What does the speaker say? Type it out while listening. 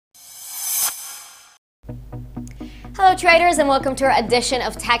Hello traders, and welcome to our edition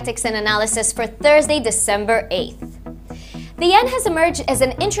of Tactics and Analysis for Thursday, December 8th. The yen has emerged as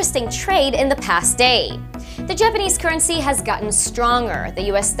an interesting trade in the past day. The Japanese currency has gotten stronger.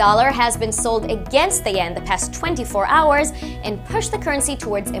 The US dollar has been sold against the yen the past 24 hours and pushed the currency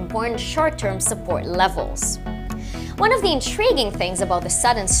towards important short-term support levels. One of the intriguing things about the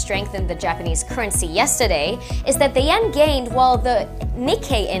sudden strength in the Japanese currency yesterday is that the yen gained while the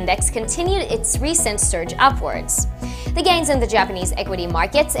Nikkei index continued its recent surge upwards. The gains in the Japanese equity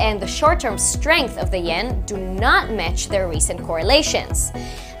markets and the short-term strength of the yen do not match their recent correlations.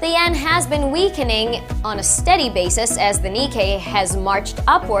 The yen has been weakening on a steady basis as the Nikkei has marched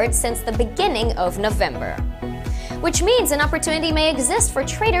upwards since the beginning of November, which means an opportunity may exist for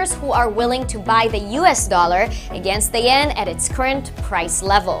traders who are willing to buy the US dollar against the yen at its current price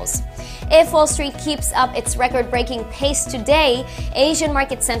levels. If Wall Street keeps up its record-breaking pace today, Asian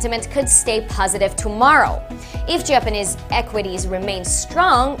market sentiment could stay positive tomorrow. If Japanese equities remain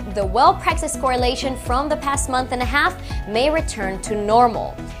strong, the well-practiced correlation from the past month and a half may return to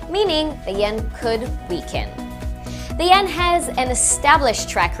normal, meaning the yen could weaken. The yen has an established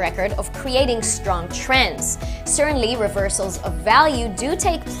track record of creating strong trends. Certainly, reversals of value do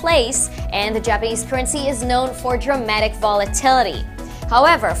take place, and the Japanese currency is known for dramatic volatility.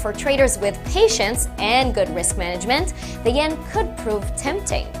 However, for traders with patience and good risk management, the yen could prove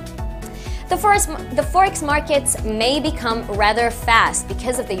tempting. The forex markets may become rather fast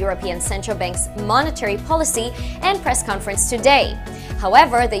because of the European Central Bank's monetary policy and press conference today.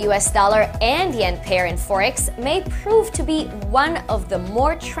 However, the US dollar and yen pair in forex may prove to be one of the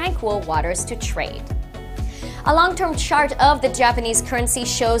more tranquil waters to trade. A long-term chart of the Japanese currency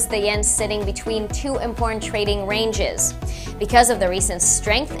shows the yen sitting between two important trading ranges. Because of the recent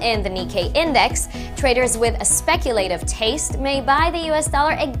strength in the Nikkei index, traders with a speculative taste may buy the US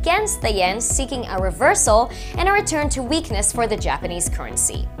dollar against the yen, seeking a reversal and a return to weakness for the Japanese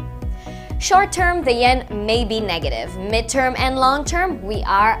currency. Short-term, the yen may be negative. Mid-term and long-term, we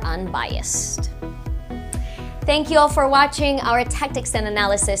are unbiased. Thank you all for watching our Tactics and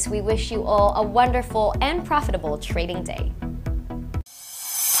Analysis. We wish you all a wonderful and profitable trading day.